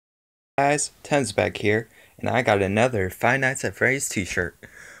Guys, Tens back here, and I got another Five Nights at Freddy's t-shirt,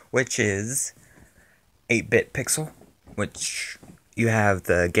 which is 8-bit pixel, which you have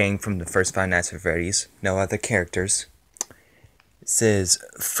the gang from the first Five Nights at Freddy's, no other characters. It says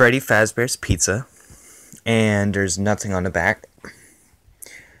Freddy Fazbear's Pizza, and there's nothing on the back.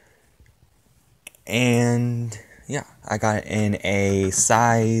 And yeah, I got it in a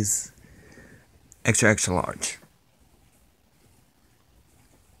size extra large.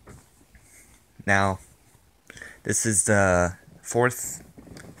 Now, this is the fourth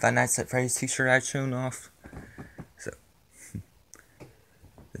Five Nights at Freddy's t-shirt I've shown off. So,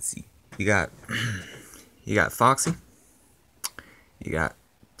 let's see. You got Foxy, you got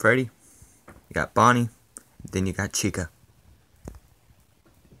Freddy, you got Bonnie, then you got Chica.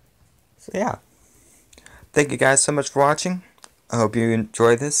 So yeah, thank you guys so much for watching. I hope you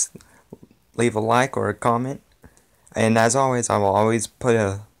enjoy this. Leave a like or a comment, and as always, I will always put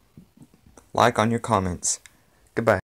a like on your comments. Goodbye.